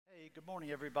Good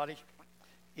morning, everybody.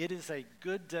 It is a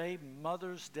good day,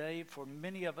 Mother's Day. For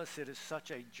many of us, it is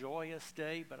such a joyous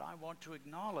day, but I want to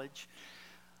acknowledge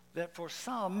that for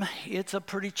some, it's a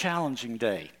pretty challenging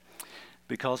day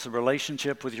because the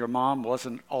relationship with your mom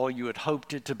wasn't all you had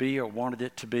hoped it to be or wanted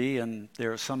it to be, and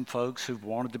there are some folks who've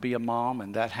wanted to be a mom,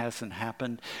 and that hasn't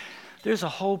happened. There's a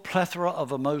whole plethora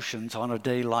of emotions on a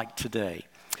day like today.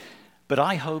 But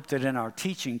I hope that in our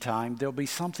teaching time, there'll be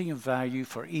something of value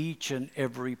for each and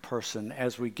every person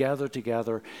as we gather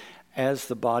together as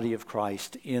the body of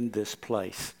Christ in this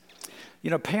place. You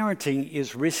know, parenting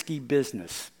is risky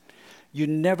business. You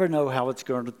never know how it's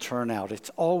going to turn out.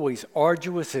 It's always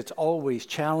arduous, it's always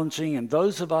challenging, and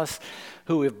those of us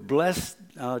who have blessed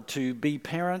to be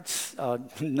parents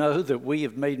know that we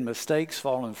have made mistakes,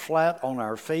 fallen flat on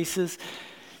our faces,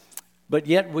 but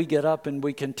yet we get up and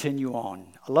we continue on.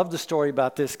 I love the story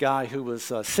about this guy who was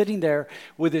sitting there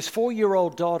with his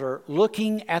 4-year-old daughter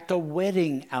looking at the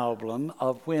wedding album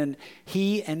of when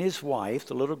he and his wife,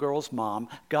 the little girl's mom,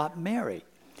 got married.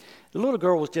 The little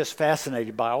girl was just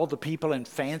fascinated by all the people in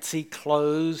fancy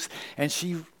clothes, and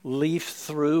she leafed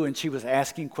through and she was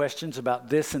asking questions about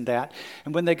this and that.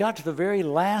 And when they got to the very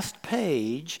last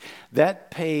page, that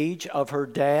page of her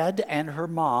dad and her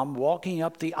mom walking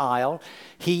up the aisle,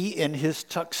 he in his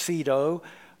tuxedo,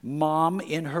 Mom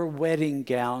in her wedding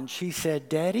gown, she said,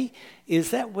 "Daddy, is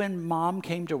that when Mom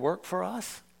came to work for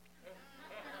us?"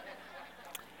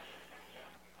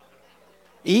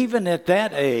 Even at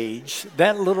that age,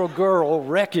 that little girl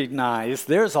recognized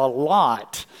there's a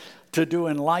lot to do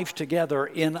in life together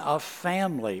in a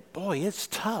family. Boy, it's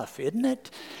tough, isn't it?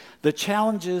 The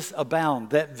challenges abound.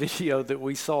 That video that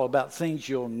we saw about things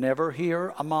you'll never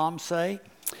hear a mom say.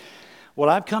 Well,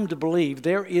 I've come to believe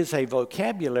there is a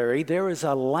vocabulary, there is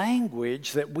a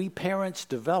language that we parents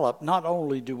develop. Not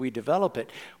only do we develop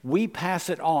it, we pass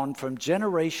it on from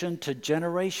generation to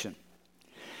generation.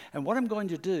 And what I'm going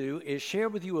to do is share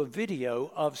with you a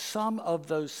video of some of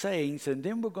those sayings, and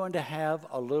then we're going to have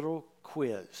a little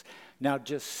quiz. Now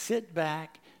just sit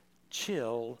back,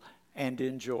 chill, and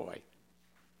enjoy.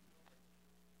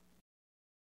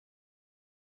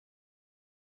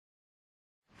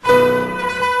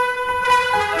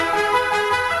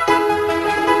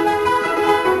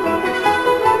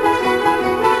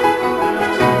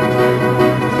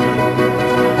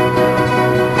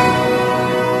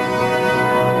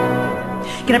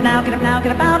 Get up now,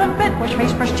 get up out of bed. Wash your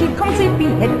face, brush your teeth, comb and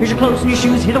sleepy head. Here's your clothes and your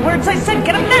shoes, hear the words I said.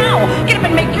 Get up now, get up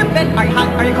and make your bed. Are you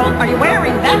hot, are you cold, are you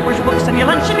wearing that? Where's your books and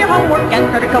your lunch and your homework? And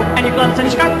grab your coat and your gloves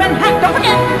and your scarf and hat. Don't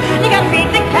forget, you gotta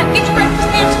feed the cat. Each breakfast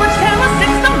is worth tell us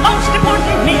it's the most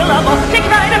important meal of all. Take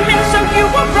vitamins so you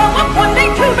will grow up one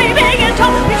day to be big and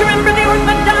tall. Please remember the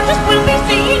orthodontist will be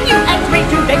seeing you at 3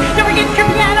 today. Don't forget your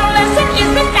piano lesson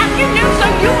is this afternoon, so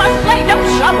you must play. Don't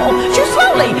shuffle too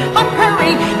slowly, but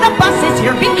hurry. The bus is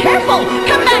here, be careful.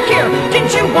 Come back here.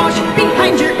 Didn't you wash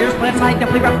behind your ears? When it's light, don't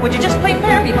play rough. Would you just play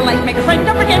fair? Be polite, make a friend.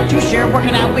 Don't forget to share.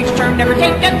 Working out each turn. Never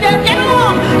get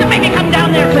along. Don't make me come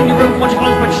down there. Clean your room. Wash your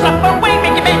clothes. Put your stuff away.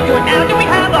 Make your bed. Do it now. Do we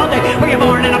have all day? Were you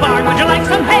born in a barn? Would you like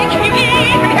some hay? Can you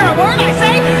even hear a word I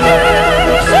say?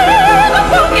 The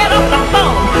phone. Get off the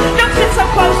phone. Don't sit so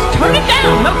close. Turn it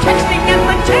down. No texting at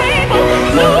the table.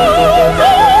 No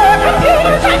more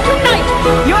computer time tonight.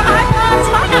 Your iPod's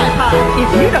my iPod. If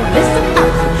you don't listen up,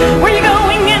 where you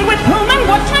going and with whom and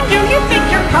what time do you think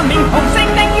you're coming home?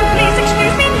 Saying thank you, please,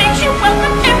 excuse me, makes you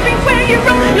welcome everywhere you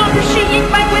roam. You'll appreciate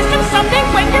my wisdom someday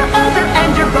when you're older and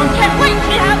you're grown. Can't wait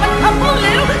to have a couple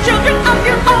little children of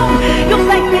your own. You'll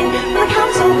thank me for the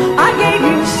counsel I gave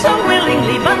you so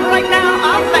willingly, but right now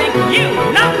I'll thank you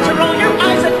not to roll your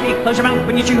eyes at me. Close your mouth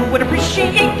when you chew, would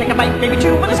appreciate. Take a bite, maybe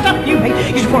two, of the stuff you hate.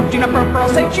 Use your fork, do not burp, or I'll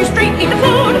set you straight. Eat the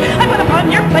food I put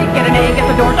upon your plate. Get an egg at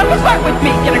the door, don't start with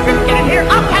me. Get a grip, get in here,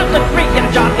 I'll count to 3. Get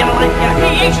a job, get a life, get a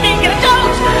PhD, get a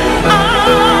dose.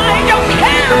 I don't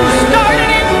care who started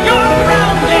it, you're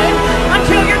grounded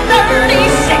until you're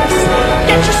 36.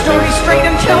 Get your story straight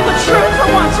and tell the truth for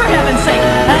once, for heaven's sake.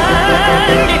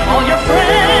 And if all your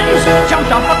friends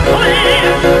jumped off a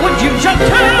cliff, would you jump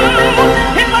too?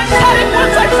 If I said it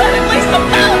once, I've said at least 1,000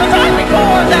 times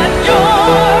before that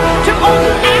you're too old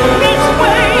to act this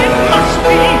way. It must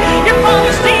be your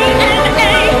father's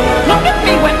DNA. Look at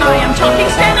me when I am talking,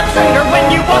 stand up straighter when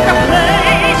you walk a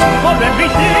place. For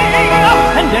everything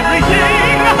and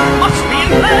everything must be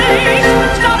in place.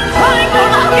 Stop crying or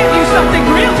I'll give you something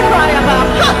real to cry about.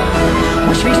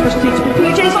 Wash your face, brush your teeth, put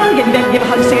PJs on, get in bed, give a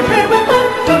hug, say a prayer with love.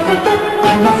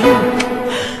 I love you.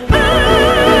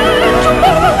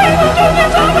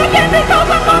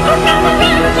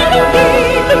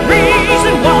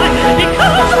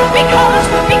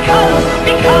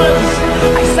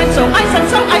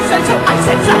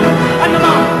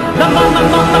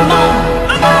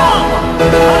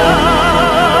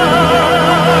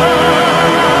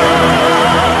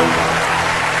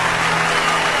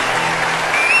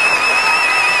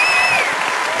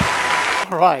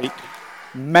 right.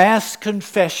 Mass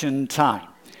confession time.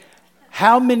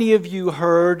 How many of you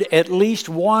heard at least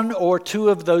one or two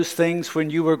of those things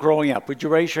when you were growing up? Would you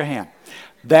raise your hand?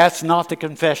 That's not the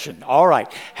confession. All right.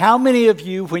 How many of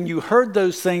you, when you heard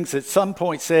those things at some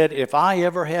point said, if I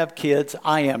ever have kids,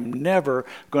 I am never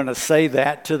going to say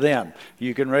that to them?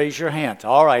 You can raise your hand.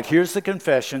 All right. Here's the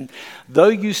confession. Though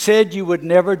you said you would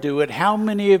never do it, how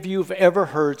many of you have ever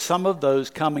heard some of those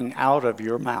coming out of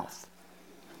your mouth?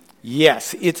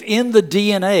 Yes. It's in the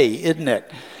DNA, isn't it?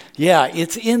 Yeah,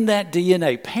 it's in that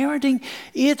DNA. Parenting,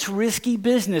 it's risky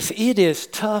business. It is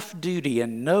tough duty,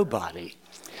 and nobody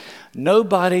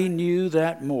knew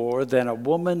that more than a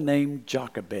woman named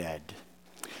Jochebed.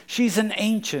 She's an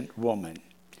ancient woman.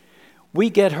 We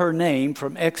get her name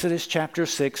from Exodus chapter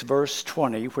 6, verse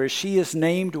 20, where she is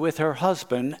named with her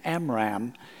husband,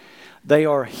 Amram. They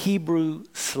are Hebrew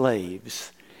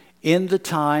slaves in the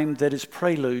time that is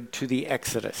prelude to the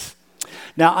Exodus.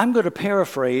 Now, I'm going to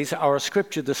paraphrase our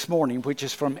scripture this morning, which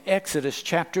is from Exodus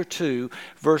chapter 2,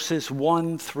 verses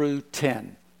 1 through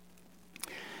 10.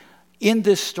 In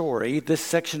this story, this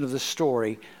section of the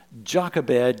story,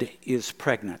 Jochebed is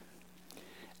pregnant.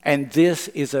 And this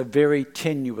is a very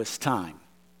tenuous time.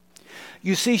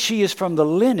 You see, she is from the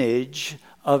lineage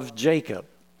of Jacob,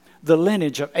 the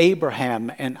lineage of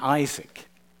Abraham and Isaac.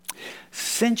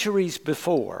 Centuries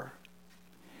before,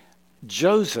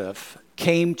 Joseph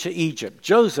came to Egypt.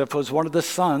 Joseph was one of the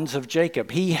sons of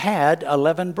Jacob. He had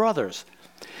 11 brothers.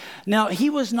 Now, he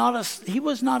was not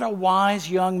a wise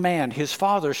young man. His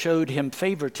father showed him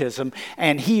favoritism,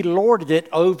 and he lorded it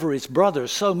over his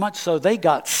brothers, so much so they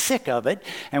got sick of it.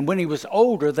 And when he was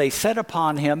older, they set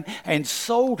upon him and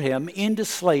sold him into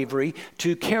slavery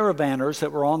to caravanners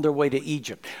that were on their way to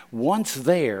Egypt. Once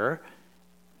there,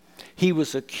 he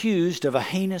was accused of a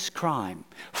heinous crime,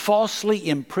 falsely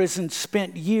imprisoned,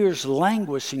 spent years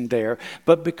languishing there.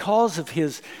 But because of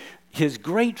his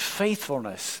great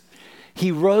faithfulness,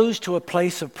 he rose to a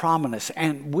place of prominence.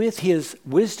 And with his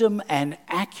wisdom and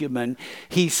acumen,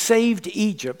 he saved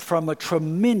Egypt from a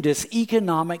tremendous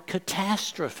economic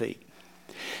catastrophe.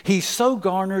 He so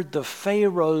garnered the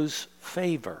Pharaoh's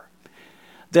favor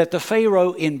that the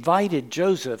Pharaoh invited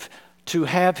Joseph to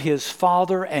have his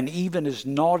father and even his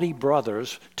naughty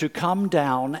brothers to come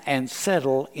down and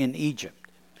settle in Egypt.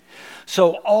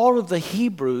 So all of the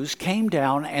Hebrews came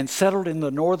down and settled in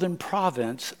the northern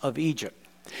province of Egypt.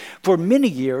 For many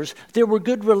years, there were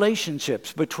good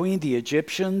relationships between the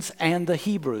Egyptians and the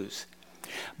Hebrews.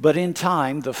 But in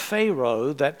time, the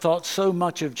Pharaoh that thought so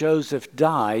much of Joseph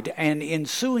died, and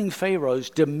ensuing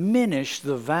pharaohs diminished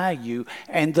the value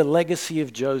and the legacy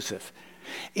of Joseph.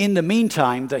 In the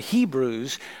meantime, the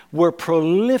Hebrews were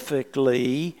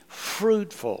prolifically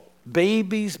fruitful,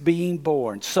 babies being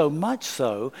born, so much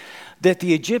so that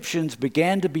the Egyptians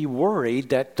began to be worried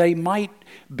that they might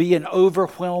be an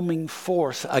overwhelming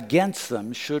force against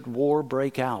them should war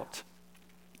break out.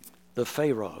 The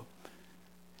Pharaoh,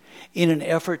 in an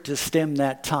effort to stem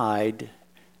that tide,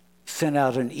 sent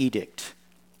out an edict.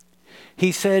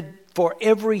 He said, for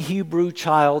every Hebrew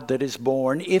child that is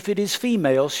born, if it is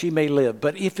female, she may live.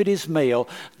 But if it is male,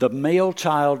 the male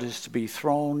child is to be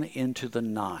thrown into the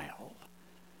Nile.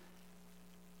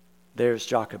 There's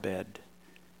Jochebed,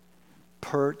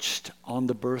 perched on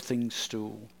the birthing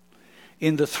stool,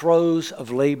 in the throes of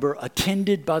labor,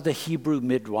 attended by the Hebrew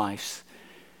midwives.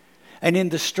 And in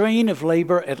the strain of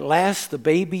labor, at last the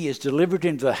baby is delivered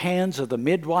into the hands of the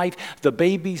midwife. The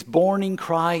baby's mourning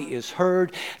cry is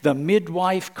heard. The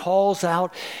midwife calls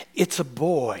out, it's a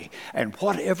boy. And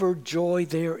whatever joy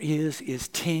there is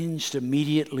tinged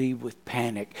immediately with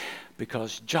panic,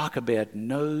 because Jochebed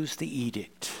knows the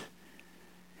edict.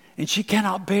 And she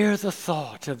cannot bear the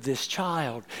thought of this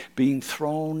child being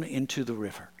thrown into the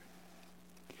river.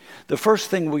 The first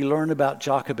thing we learn about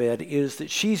Jochebed is that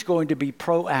she's going to be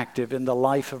proactive in the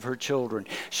life of her children.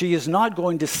 She is not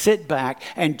going to sit back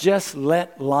and just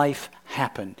let life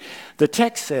happen. The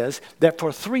text says that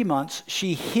for 3 months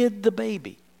she hid the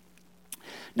baby.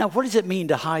 Now, what does it mean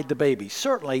to hide the baby?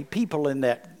 Certainly, people in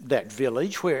that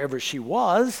village, wherever she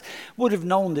was, would have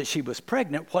known that she was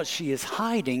pregnant. What she is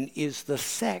hiding is the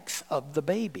sex of the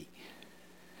baby.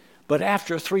 But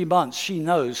after 3 months, she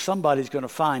knows somebody's going to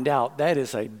find out that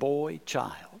is a boy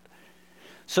child.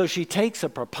 So she takes a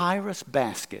papyrus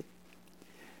basket.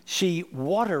 She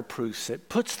waterproofs it,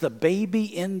 puts the baby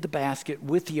in the basket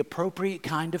with the appropriate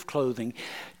kind of clothing,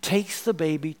 takes the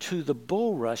baby to the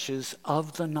bulrushes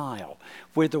of the Nile,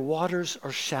 where the waters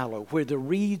are shallow, where the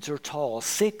reeds are tall,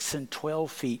 6 and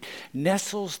 12 feet,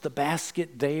 nestles the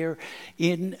basket there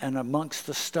in and amongst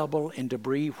the stubble and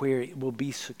debris where it will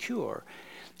be secure.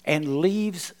 and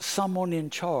leaves someone in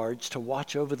charge to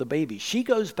watch over the baby. She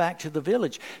goes back to the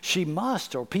village. She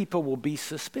must, or people will be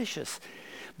suspicious.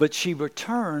 But she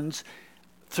returns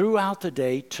throughout the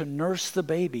day to nurse the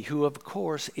baby, who, of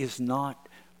course, is not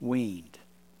weaned.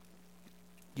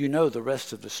 You know the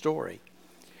rest of the story.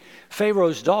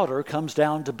 Pharaoh's daughter comes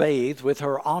down to bathe with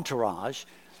her entourage.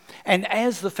 And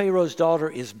as the Pharaoh's daughter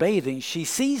is bathing, she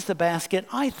sees the basket,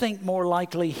 I think more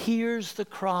likely hears the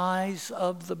cries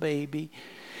of the baby,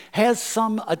 has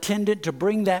some attendant to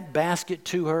bring that basket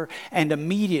to her, and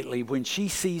immediately when she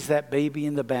sees that baby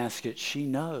in the basket, she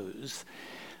knows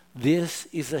this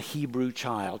is a Hebrew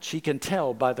child. She can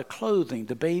tell by the clothing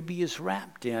the baby is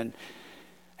wrapped in,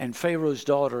 and Pharaoh's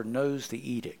daughter knows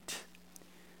the edict.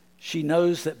 She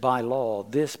knows that by law,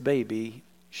 this baby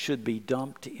should be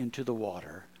dumped into the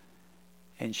water,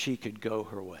 and she could go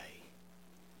her way.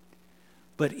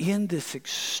 But in this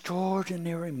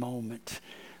extraordinary moment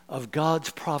of God's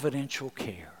providential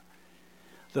care,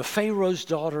 the Pharaoh's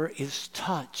daughter is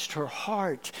touched. Her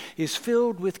heart is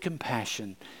filled with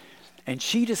compassion, and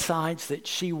she decides that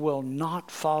she will not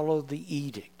follow the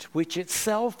edict, which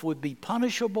itself would be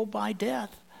punishable by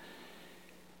death.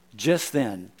 Just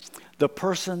then, the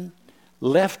person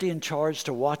left in charge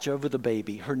to watch over the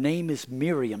baby, her name is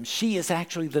Miriam. She is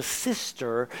actually the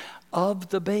sister of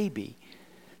the baby,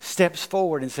 steps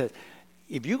forward and says,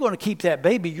 if you're going to keep that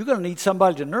baby, you're going to need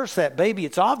somebody to nurse that baby.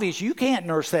 It's obvious you can't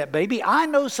nurse that baby. I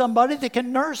know somebody that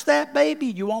can nurse that baby.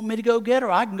 You want me to go get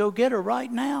her? I can go get her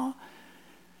right now.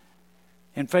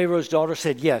 And Pharaoh's daughter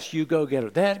said, yes, you go get her.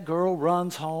 That girl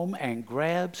runs home and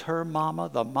grabs her mama,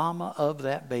 the mama of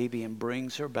that baby, and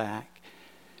brings her back.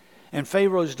 And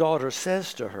Pharaoh's daughter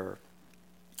says to her,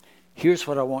 here's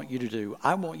what I want you to do.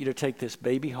 I want you to take this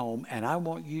baby home, and I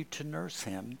want you to nurse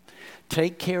him.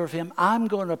 Take care of him. I'm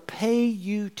going to pay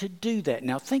you to do that.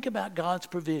 Now think about God's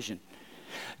provision.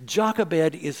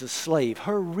 Jochebed is a slave.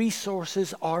 Her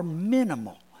resources are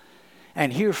minimal.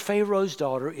 And here Pharaoh's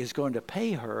daughter is going to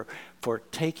pay her for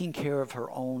taking care of her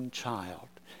own child.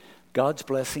 God's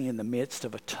blessing in the midst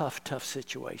of a tough, tough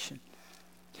situation.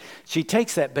 She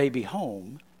takes that baby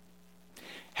home,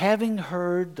 having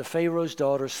heard the Pharaoh's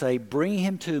daughter say, bring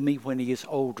him to me when he is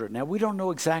older. Now, we don't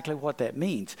know exactly what that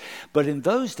means. But in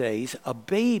those days, a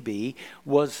baby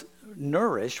was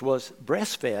nourished, was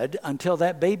breastfed until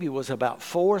that baby was about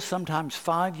 4, sometimes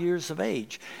 5 years of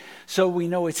age. So we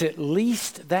know it's at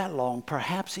least that long,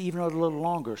 perhaps even a little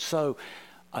longer. So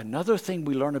another thing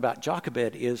we learn about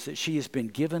Jochebed is that she has been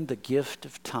given the gift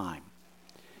of time.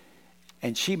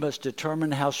 And she must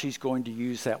determine how she's going to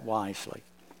use that wisely.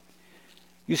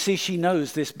 You see, she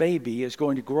knows this baby is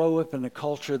going to grow up in a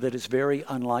culture that is very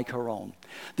unlike her own.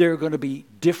 There are going to be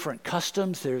different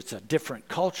customs. There's a different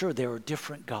culture. There are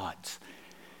different gods.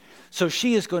 So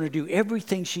she is going to do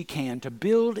everything she can to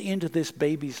build into this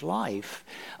baby's life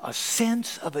a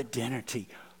sense of identity,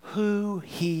 who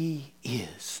he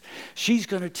is. She's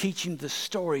going to teach him the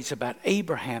stories about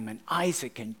Abraham and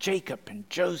Isaac and Jacob and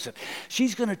Joseph.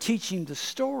 She's going to teach him the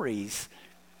stories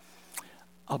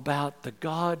about the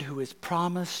God who has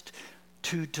promised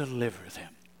to deliver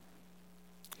them.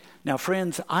 Now,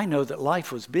 friends, I know that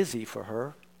life was busy for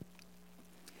her,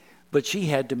 but she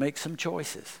had to make some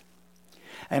choices.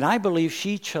 And I believe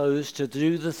she chose to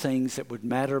do the things that would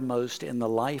matter most in the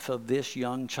life of this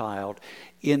young child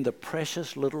in the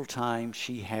precious little time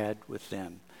she had with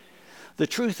them. The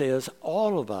truth is,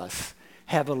 all of us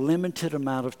have a limited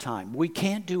amount of time. We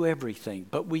can't do everything,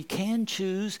 but we can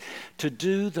choose to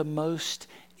do the most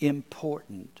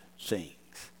important things.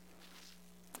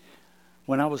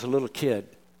 When I was a little kid,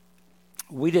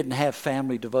 we didn't have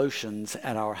family devotions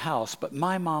at our house, but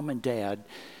my mom and dad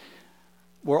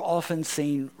were often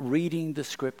seen reading the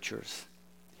scriptures.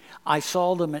 I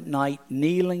saw them at night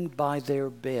kneeling by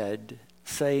their bed,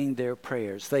 saying their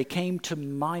prayers. They came to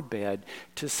my bed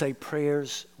to say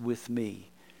prayers with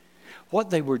me. What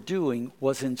they were doing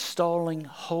was installing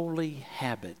holy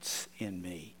habits in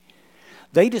me.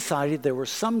 They decided there were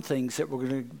some things that were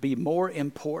going to be more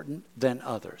important than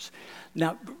others.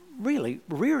 Now, really,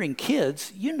 rearing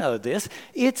kids, you know this,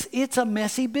 it's a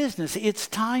messy business. It's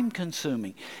time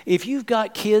consuming. If you've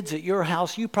got kids at your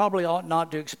house, you probably ought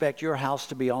not to expect your house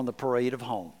to be on the parade of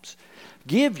homes.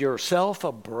 Give yourself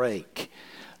a break.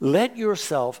 Let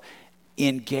yourself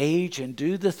engage and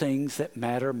do the things that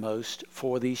matter most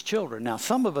for these children. Now,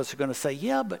 some of us are going to say,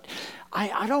 yeah, but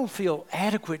I don't feel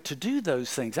adequate to do those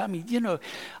things. I mean,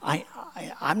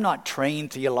 I'm not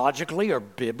trained theologically or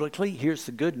biblically. Here's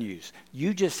the good news.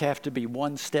 You just have to be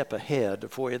one step ahead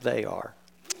of where they are.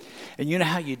 And you know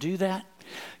how you do that?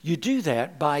 You do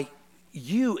that by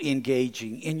you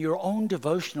engaging in your own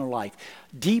devotional life,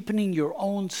 deepening your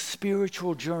own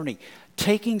spiritual journey,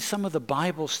 taking some of the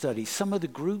Bible studies, some of the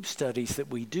group studies that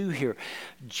we do here,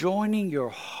 joining your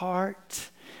heart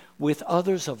with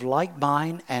others of like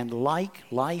mind and like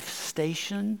life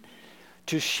station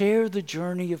to share the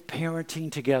journey of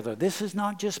parenting together. This is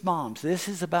not just moms. This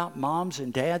is about moms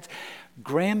and dads,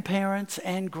 grandparents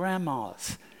and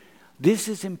grandmas. This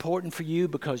is important for you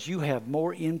because you have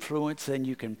more influence than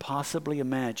you can possibly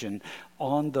imagine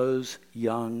on those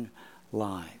young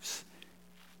lives.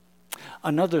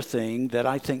 Another thing that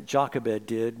I think Jochebed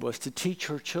did was to teach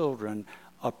her children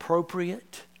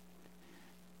appropriate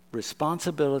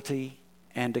responsibility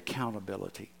and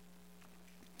accountability.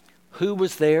 Who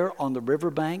was there on the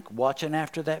riverbank watching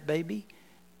after that baby?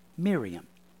 Miriam.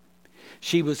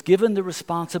 She was given the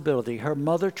responsibility. Her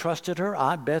mother trusted her.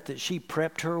 I bet that she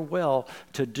prepped her well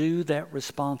to do that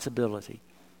responsibility.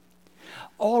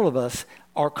 All of us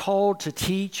are called to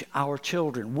teach our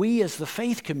children. We as the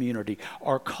faith community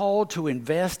are called to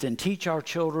invest and teach our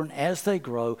children as they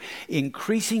grow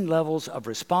increasing levels of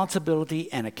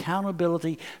responsibility and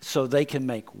accountability so they can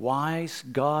make wise,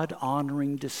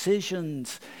 God-honoring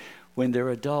decisions when they're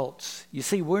adults. You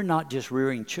see, we're not just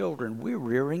rearing children, we're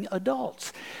rearing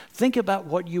adults. Think about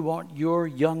what you want your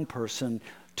young person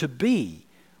to be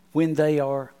when they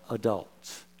are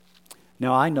adults.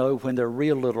 Now, I know when they're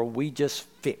real little, we just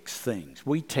fix things.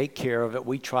 We take care of it.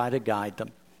 We try to guide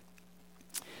them.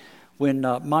 When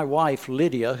my wife,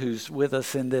 Lydia, who's with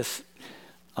us in this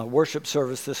worship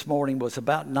service this morning, was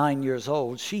about 9 years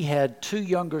old, she had 2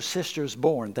 younger sisters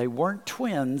born. They weren't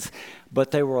twins,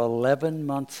 but they were 11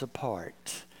 months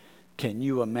apart. Can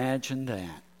you imagine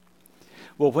that?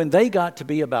 Well, when they got to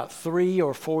be about 3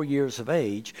 or 4 years of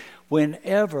age,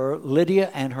 whenever Lydia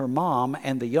and her mom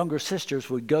and the younger sisters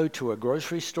would go to a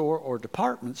grocery store or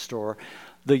department store,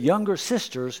 the younger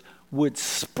sisters would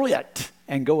split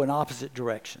and go in opposite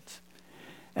directions.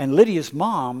 And Lydia's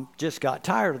mom just got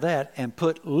tired of that and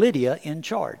put Lydia in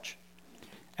charge.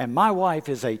 And my wife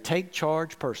is a take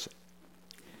charge person.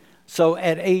 So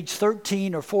at age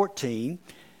 13 or 14,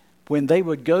 when they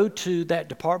would go to that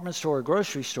department store or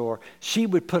grocery store, she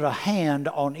would put a hand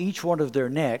on each one of their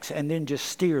necks and then just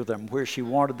steer them where she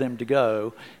wanted them to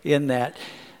go in that.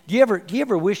 Do you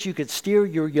ever wish you could steer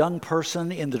your young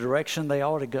person in the direction they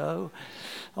ought to go?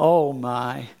 Oh,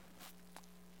 my.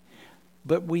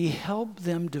 But we help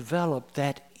them develop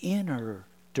that inner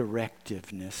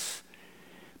directiveness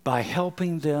by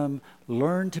helping them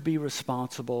learn to be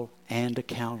responsible and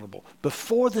accountable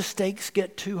before the stakes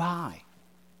get too high.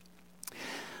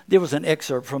 There was an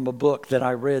excerpt from a book that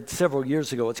I read several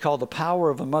years ago. It's called The Power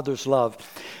of a Mother's Love.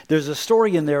 There's a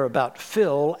story in there about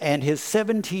Phil and his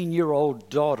 17-year-old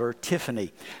daughter,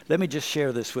 Tiffany. Let me just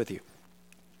share this with you.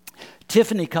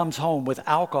 Tiffany comes home with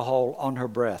alcohol on her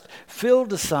breath. Phil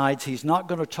decides he's not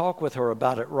going to talk with her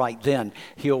about it right then.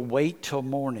 He'll wait till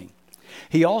morning.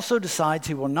 He also decides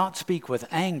he will not speak with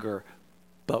anger,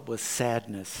 but with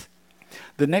sadness.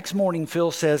 The next morning,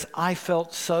 Phil says, "I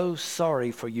felt so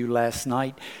sorry for you last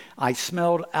night. I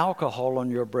smelled alcohol on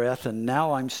your breath, and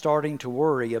now I'm starting to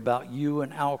worry about you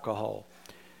and alcohol.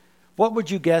 What would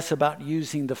you guess about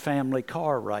using the family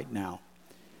car right now?"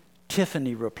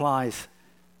 Tiffany replies,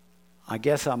 "I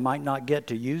guess I might not get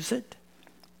to use it."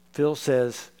 Phil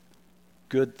says,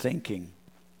 "Good thinking."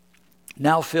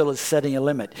 Now Phil is setting a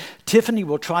limit. Tiffany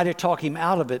will try to talk him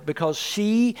out of it because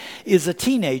she is a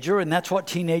teenager and that's what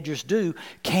teenagers do.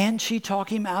 Can she talk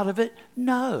him out of it?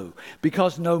 No,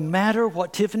 because no matter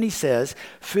what Tiffany says,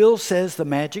 Phil says the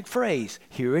magic phrase.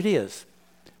 Here it is.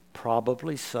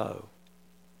 Probably so.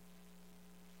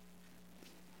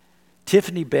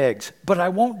 Tiffany begs, "But I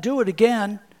won't do it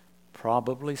again."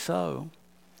 Probably so.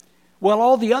 "Well,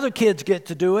 all the other kids get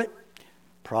to do it."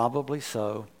 Probably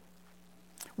so.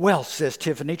 "Well," says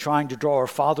Tiffany, trying to draw her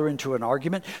father into an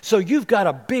argument, "so you've got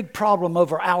a big problem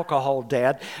over alcohol,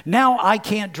 Dad. Now I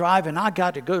can't drive and I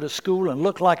got to go to school and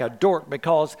look like a dork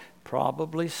because..."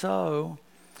 Probably so.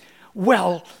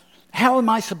 "Well, how am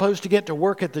I supposed to get to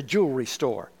work at the jewelry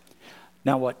store?"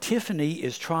 Now what Tiffany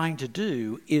is trying to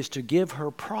do is to give her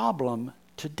problem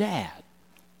to Dad.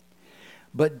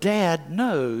 But Dad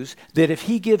knows that if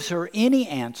he gives her any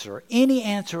answer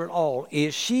at all,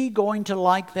 is she going to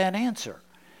like that answer?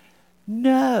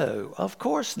 No, of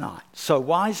course not. So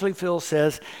wisely Phil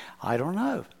says, "I don't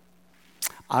know.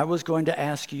 I was going to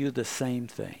ask you the same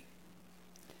thing."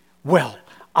 "Well,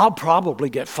 I'll probably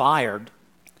get fired."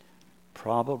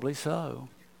 Probably so.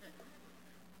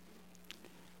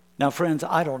 Now, friends,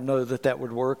 I don't know that that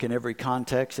would work in every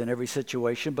context and every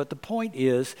situation, but the point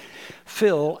is,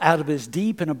 Phil, out of his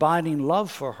deep and abiding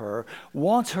love for her,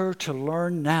 wants her to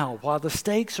learn now, while the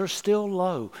stakes are still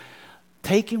low.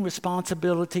 Taking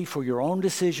responsibility for your own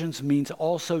decisions means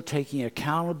also taking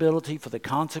accountability for the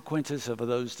consequences of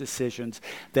those decisions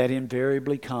that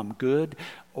invariably come, good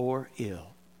or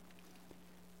ill.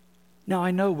 Now, I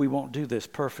know we won't do this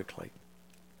perfectly.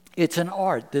 It's an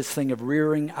art, this thing of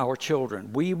rearing our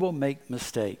children. We will make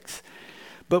mistakes.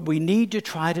 But we need to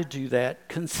try to do that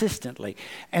consistently.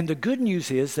 And the good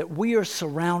news is that we are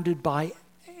surrounded by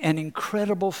an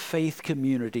incredible faith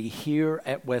community here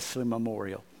at Wesley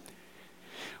Memorial.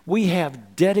 We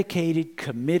have dedicated,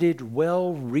 committed,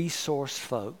 well-resourced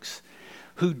folks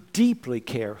who deeply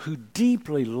care, who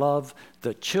deeply love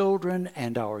the children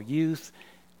and our youth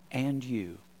and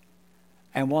you,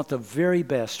 and want the very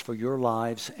best for your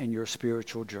lives and your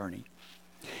spiritual journey.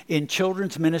 In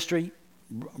children's ministry,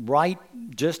 right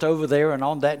just over there and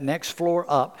on that next floor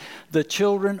up, the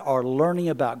children are learning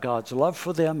about God's love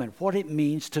for them and what it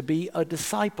means to be a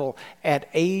disciple at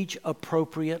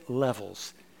age-appropriate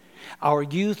levels. Our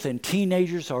youth and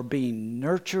teenagers are being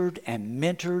nurtured and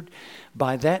mentored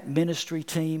by that ministry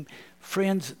team.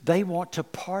 Friends, they want to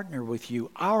partner with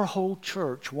you. Our whole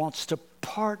church wants to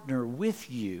partner with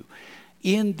you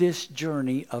in this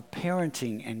journey of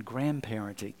parenting and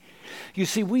grandparenting. You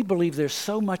see, we believe there's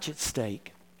so much at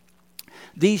stake.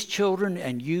 These children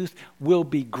and youth will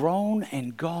be grown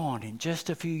and gone in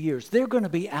just a few years. They're going to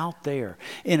be out there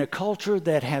in a culture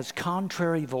that has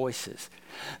contrary voices,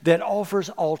 that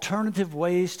offers alternative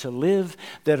ways to live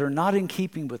that are not in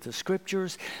keeping with the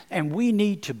scriptures, and we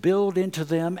need to build into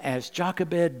them, as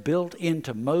Jochebed built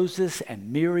into Moses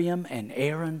and Miriam and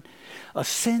Aaron, a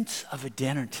sense of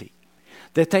identity,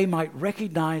 that they might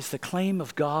recognize the claim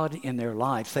of God in their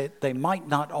lives, that they might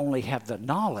not only have the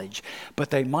knowledge, but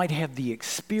they might have the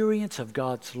experience of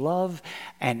God's love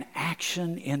and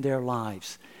action in their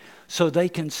lives, so they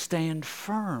can stand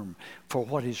firm for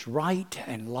what is right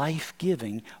and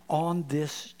life-giving on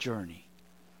this journey.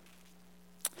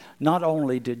 Not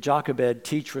only did Jochebed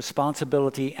teach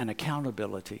responsibility and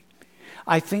accountability,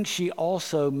 I think she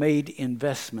also made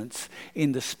investments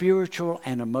in the spiritual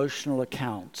and emotional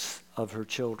accounts of her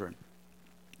children.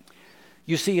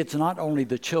 You see, it's not only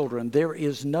the children. There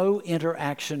is no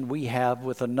interaction we have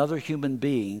with another human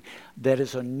being that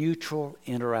is a neutral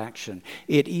interaction.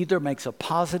 It either makes a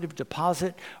positive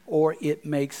deposit or it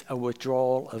makes a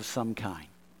withdrawal of some kind.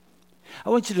 I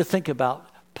want you to think about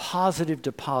positive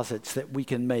deposits that we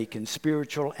can make in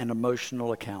spiritual and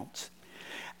emotional accounts.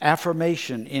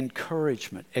 Affirmation,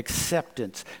 encouragement,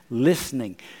 acceptance,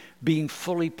 listening, being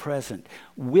fully present,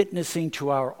 witnessing to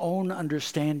our own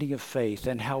understanding of faith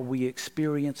and how we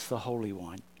experience the Holy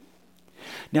One.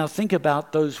 Now think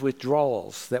about those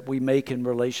withdrawals that we make in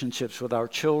relationships with our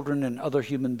children and other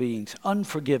human beings.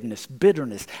 Unforgiveness,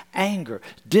 bitterness, anger,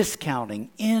 discounting,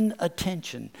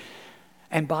 inattention,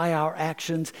 and by our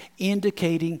actions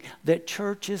indicating that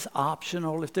church is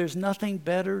optional if there's nothing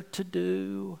better to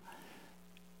do.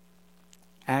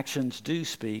 Actions do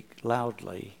speak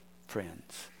loudly,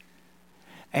 friends.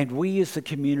 And we as the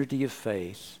community of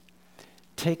faith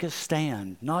take a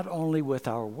stand not only with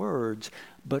our words,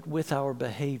 but with our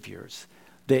behaviors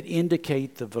that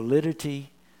indicate the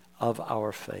validity of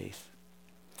our faith.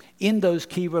 In those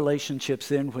key relationships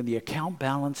then, when the account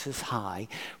balance is high,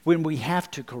 when we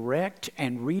have to correct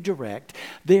and redirect,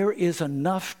 there is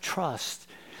enough trust,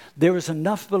 there is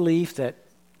enough belief that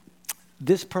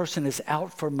this person is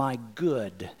out for my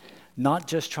good, not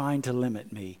just trying to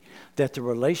limit me, that the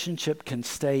relationship can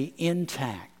stay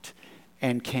intact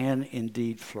and can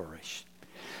indeed flourish.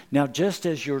 Now, just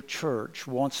as your church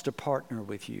wants to partner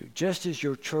with you, just as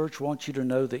your church wants you to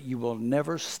know that you will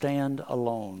never stand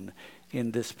alone in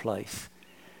this place,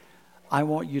 I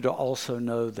want you to also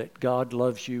know that God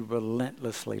loves you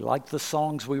relentlessly, like the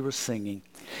songs we were singing,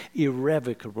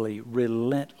 irrevocably,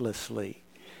 relentlessly,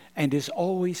 and is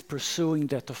always pursuing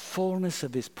that the fullness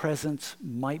of his presence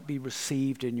might be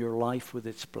received in your life with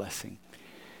its blessing.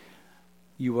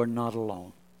 You are not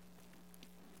alone.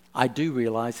 I do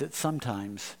realize that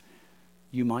sometimes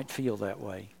you might feel that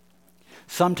way.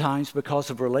 Sometimes because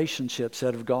of relationships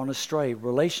that have gone astray,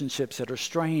 relationships that are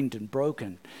strained and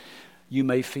broken, you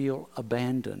may feel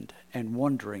abandoned and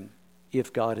wondering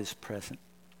if God is present.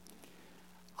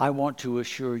 I want to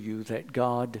assure you that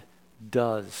God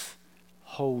does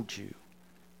hold you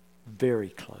very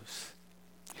close.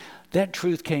 That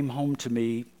truth came home to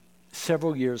me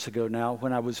several years ago now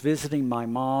when I was visiting my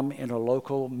mom in a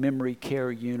local memory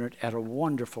care unit at a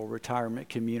wonderful retirement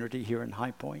community here in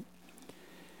High Point.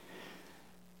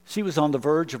 She was on the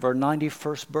verge of her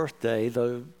 91st birthday,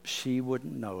 though she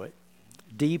wouldn't know it.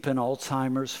 Deep in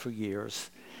Alzheimer's for years.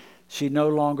 She no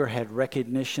longer had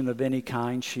recognition of any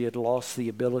kind. She had lost the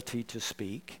ability to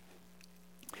speak.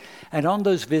 And on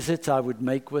those visits I would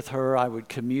make with her, I would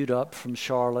commute up from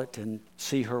Charlotte and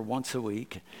see her once a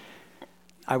week.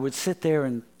 I would sit there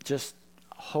and just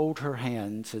hold her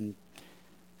hands and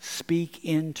speak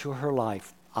into her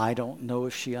life. I don't know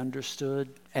if she understood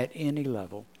at any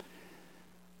level,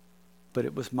 but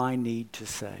it was my need to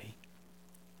say.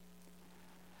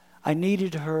 I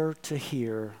needed her to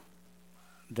hear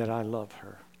that I love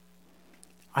her.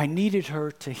 I needed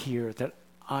her to hear that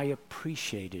I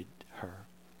appreciated her.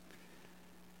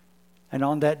 And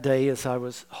on that day, as I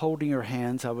was holding her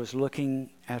hands, I was looking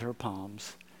at her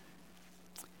palms.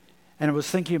 And I was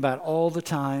thinking about all the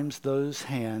times those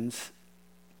hands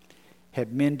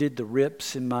had mended the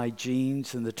rips in my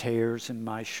jeans and the tears in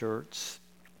my shirts,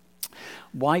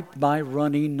 wiped my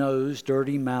runny nose,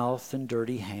 dirty mouth, and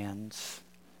dirty hands,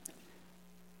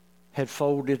 had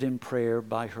folded in prayer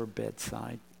by her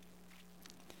bedside.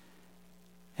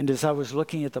 And as I was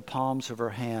looking at the palms of her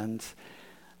hands,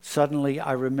 suddenly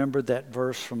I remembered that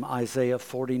verse from Isaiah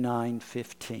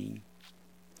 49:15,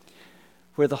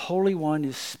 where the Holy One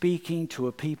is speaking to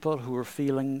a people who are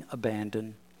feeling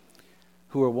abandoned,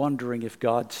 who are wondering if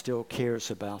God still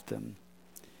cares about them.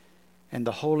 And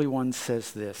the Holy One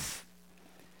says this,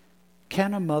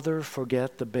 "Can a mother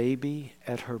forget the baby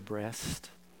at her breast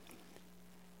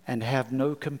and have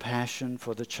no compassion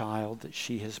for the child that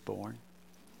she has borne?"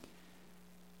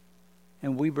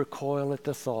 And we recoil at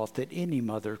the thought that any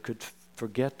mother could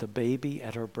forget the baby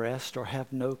at her breast or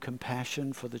have no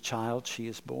compassion for the child she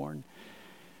has borne.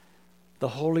 The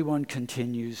Holy One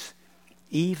continues,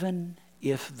 "Even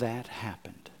if that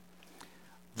happened,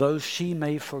 though she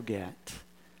may forget,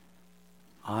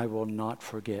 I will not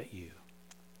forget you.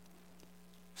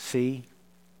 See,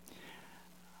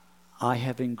 I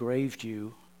have engraved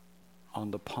you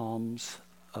on the palms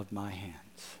of my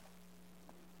hands."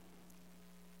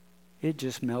 It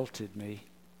just melted me.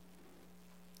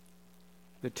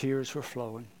 The tears were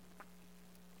flowing.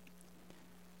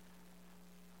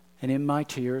 And in my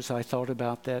tears, I thought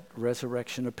about that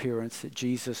resurrection appearance that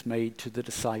Jesus made to the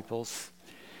disciples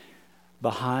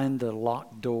behind the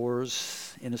locked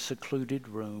doors in a secluded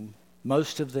room.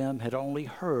 Most of them had only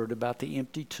heard about the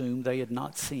empty tomb. They had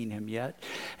not seen him yet.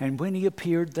 And when he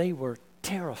appeared, they were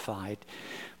terrified.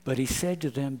 But he said to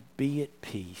them, "Be at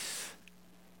peace.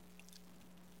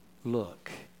 Look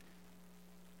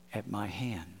at my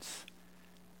hands.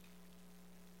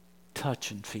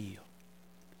 Touch and feel."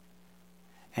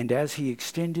 And as he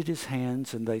extended his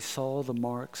hands and they saw the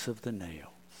marks of the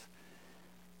nails,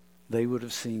 they would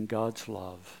have seen God's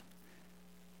love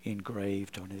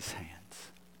engraved on his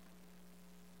hands.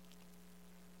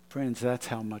 Friends, that's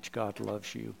how much God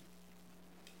loves you.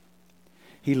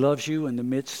 He loves you in the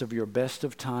midst of your best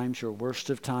of times, your worst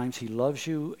of times. He loves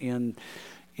you in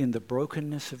the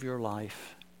brokenness of your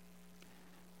life.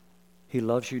 He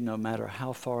loves you no matter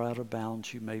how far out of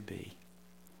bounds you may be.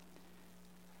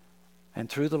 And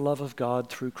through the love of God,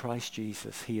 through Christ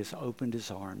Jesus, he has opened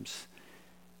his arms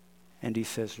and he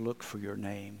says, "Look for your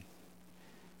name.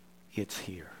 It's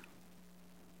here.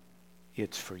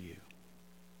 It's for you."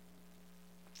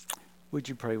 Would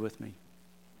you pray with me?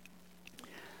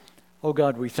 Oh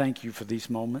God, we thank you for these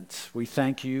moments. We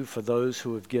thank you for those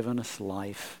who have given us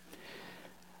life.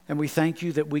 And we thank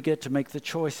you that we get to make the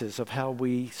choices of how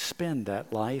we spend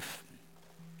that life,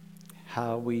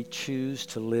 how we choose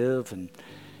to live, and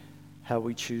how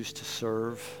we choose to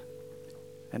serve,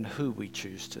 and who we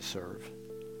choose to serve.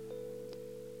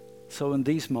 So in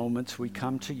these moments, we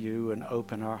come to you and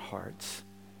open our hearts.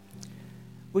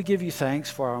 We give you thanks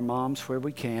for our moms where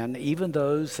we can, even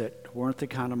those that weren't the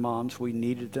kind of moms we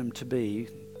needed them to be.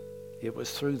 It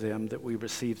was through them that we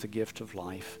received the gift of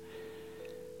life.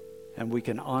 And we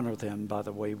can honor them by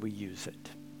the way we use it.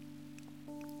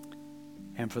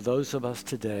 And for those of us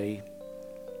today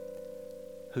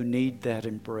who need that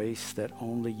embrace that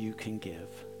only you can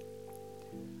give,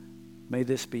 may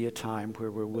this be a time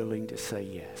where we're willing to say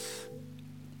yes.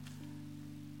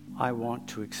 I want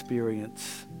to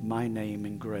experience my name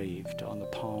engraved on the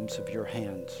palms of your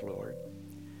hands, Lord.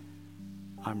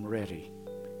 I'm ready.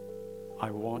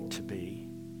 I want to be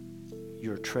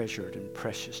your treasured and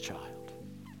precious child.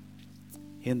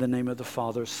 In the name of the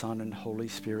Father, Son, and Holy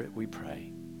Spirit, we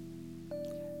pray.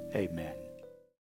 Amen.